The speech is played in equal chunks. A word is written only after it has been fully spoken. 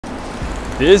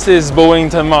This is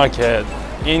Bowrington Market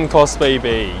in Causeway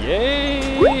Bay.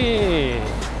 Yay!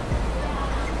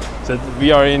 So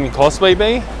we are in Causeway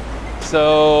Bay.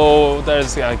 So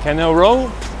there's a Canal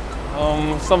Road.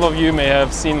 Some of you may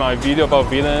have seen my video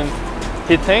about villain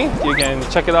hitting. You can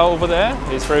check it out over there.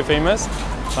 It's very famous.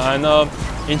 And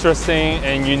interesting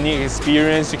and unique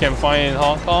experience you can find in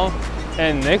Hong Kong.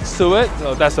 And next to it,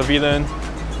 that's a villain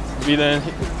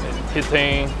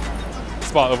hitting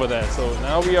spot over there. So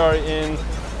now we are in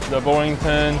the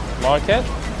Bowrington Market.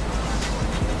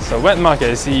 So wet market,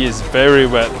 you see, is very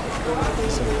wet.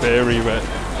 It's very wet.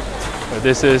 But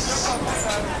this is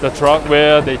the truck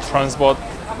where they transport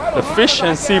the fish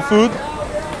and seafood.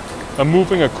 A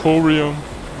moving aquarium.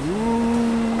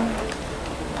 Ooh.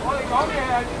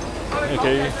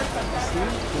 Okay, see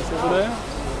this over there.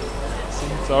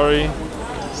 See, sorry.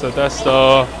 So that's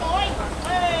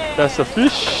the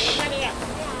fish.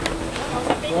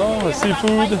 Oh, the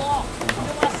seafood.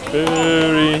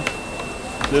 Very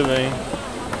living.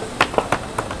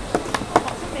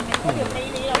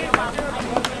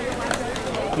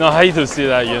 No, I hate to see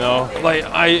that, you know. Like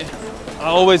I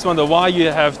always wonder why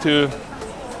you have to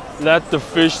let the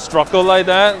fish struggle like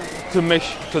that to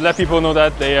let people know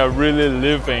that they are really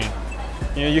living.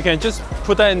 You know, you can just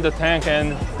put that in the tank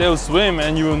and they'll swim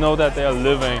and you will know that they are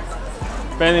living.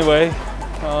 But anyway,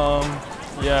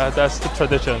 yeah, that's the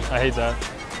tradition. I hate that.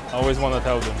 I always want to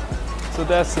tell them. So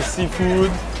that's the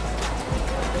seafood.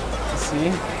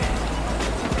 See?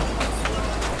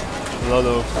 A lot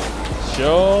of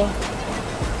shell,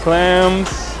 clams.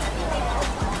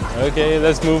 Okay,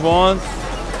 let's move on.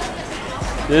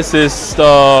 This is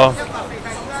the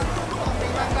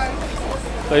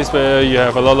place where you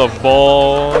have a lot of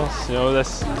balls. You know,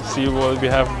 let's see what we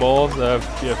have. Balls. We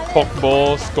have pork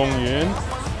balls, gong yuan,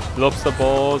 lobster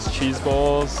balls, cheese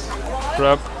balls,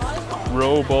 crab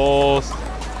roll balls,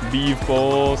 beef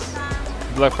balls,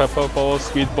 black pepper balls,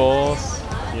 sweet balls.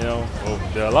 You know, oh,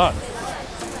 there are a lot.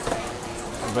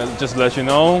 But just to let you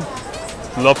know,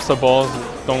 lobster balls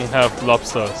don't have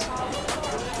lobsters.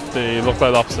 They look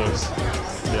like lobsters.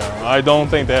 Yeah, I don't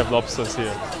think they have lobsters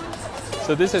here.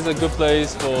 So this is a good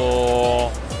place for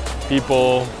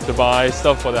people to buy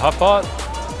stuff for the hotpot.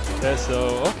 There's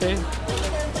okay,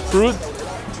 fruit.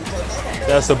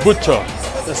 There's a butcher.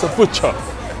 There's a butcher.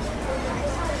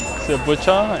 It's a butcher,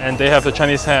 and they have the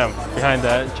Chinese ham behind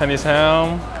that. Chinese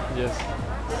ham, yes.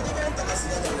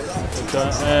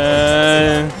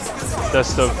 And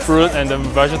that's the fruit and the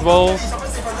vegetables,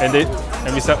 and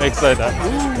we sell eggs like that.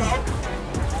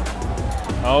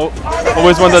 I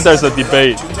always wonder, there's a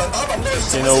debate,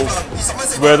 you know,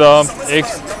 whether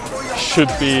eggs should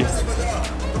be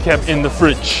kept in the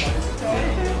fridge.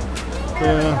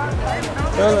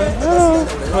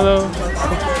 Hello.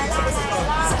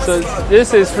 So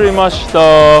this is pretty much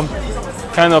the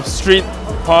kind of street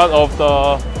part of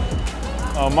the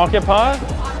market part.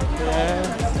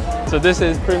 Yeah. So this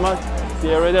is pretty much the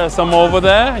area. There's some over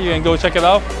there. You can go check it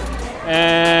out.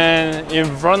 And in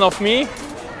front of me,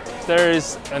 there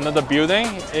is another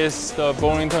building. It's the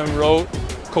Bowrington Road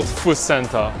Cooked Food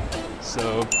Center.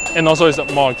 So, and also it's a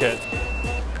market.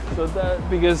 So that,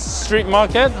 because street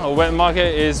market or wet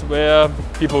market is where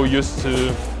people used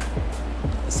to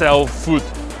sell food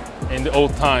in the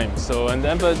old times. So, and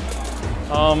then, but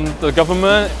the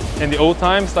government in the old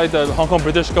times, like the Hong Kong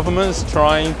British government, is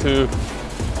trying to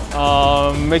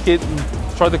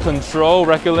try to control,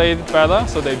 regulate better.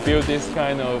 So they build this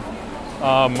kind of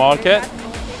market.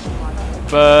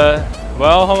 But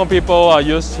well, Hong Kong people are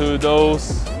used to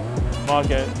those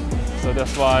markets, so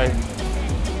that's why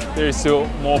they're still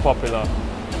more popular.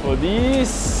 For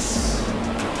this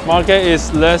market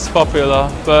is less popular,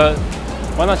 but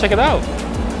why not check it out?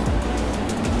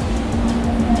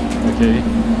 Okay.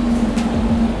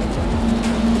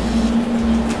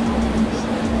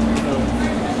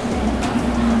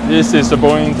 This is the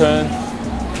Bowrington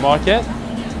Market.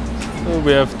 So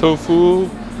we have tofu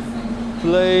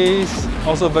place,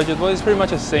 also vegetable. It's pretty much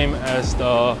the same as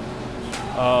the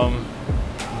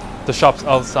shops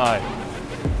outside.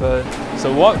 But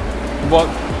so what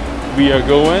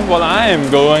I am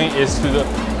going is to the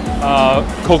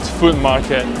cooked food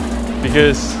market,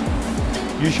 because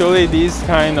usually these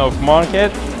kind of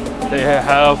market, they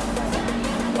have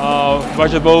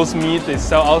vegetables, meat, they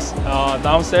sell out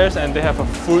downstairs, and they have a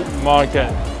food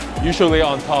market usually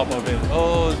on top of it.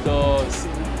 Oh,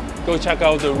 go check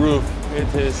out the roof.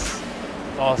 It is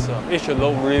awesome. It should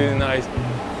look really nice.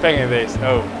 Back in the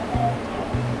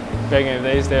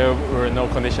days, there were no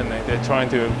conditioning. They're trying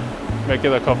to make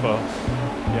it a cover.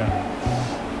 Yeah.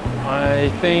 I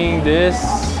think this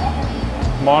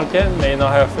market may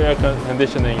not have air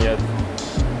conditioning yet.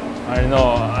 I'm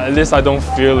know, at least I don't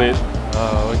feel it.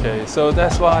 Okay, so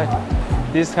that's why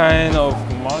this kind of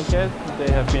market, they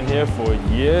have been here for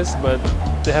years, but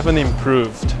they haven't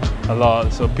improved a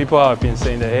lot. So people have been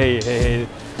saying that, hey,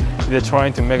 they're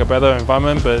trying to make a better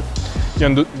environment, but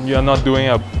you're not doing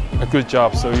a good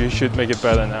job, so you should make it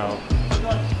better now.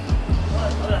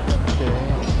 Okay,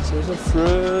 so it's a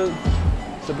fruit.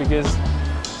 So because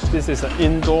this is an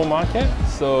indoor market,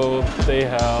 so they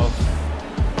have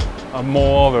a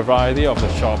more variety of the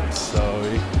shops. So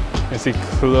you can see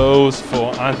clothes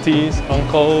for aunties,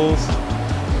 uncles,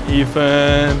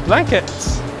 even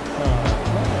blankets.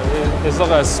 It's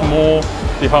like a small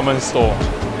department store.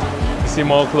 You see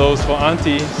more clothes for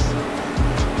aunties.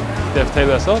 They have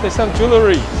tailors. Oh, they sell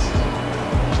jewelry,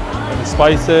 and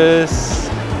spices,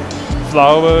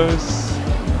 flowers.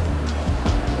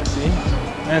 Let's see,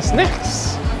 and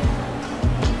snacks.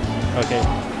 Okay,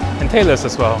 and tailors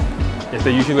as well. Yes,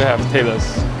 they usually have tailors.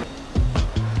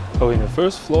 Oh, in the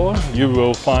first floor, you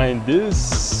will find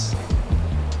this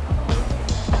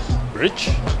bridge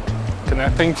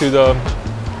connecting to the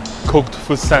cooked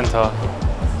food center.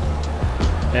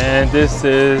 And this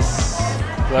is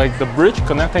like the bridge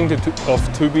connecting to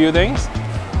two buildings.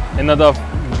 Another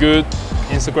good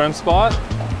Instagram spot.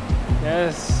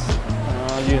 Yes,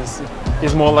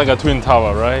 it's more like a twin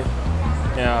tower, right?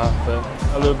 Yeah, but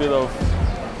a little bit of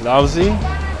lousy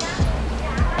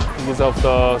because of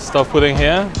the stuff put in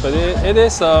here. But it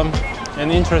is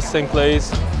an interesting place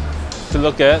to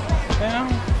look at. Yeah.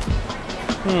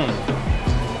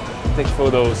 Take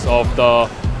photos of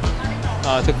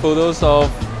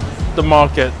the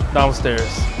market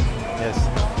downstairs. Yes,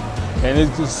 and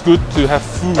it's good to have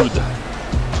food.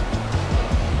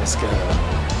 Let's go.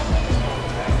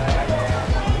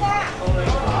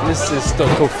 This is the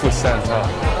cooked food center.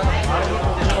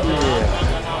 Yeah,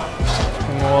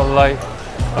 more like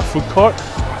a food court.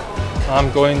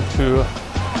 I'm going to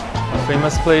a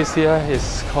famous place here.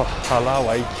 It's called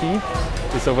Waiki.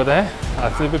 It's over there.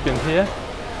 I've never been here,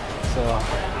 so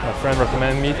my friend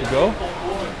recommended me to go.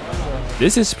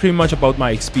 This is pretty much about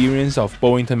my experience of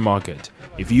Bowrington Market.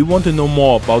 If you want to know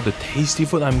more about the tasty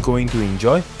food I'm going to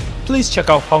enjoy, please check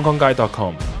out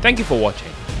HONGKONGUIDE.com. Thank you for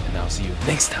watching, and I'll see you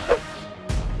next time.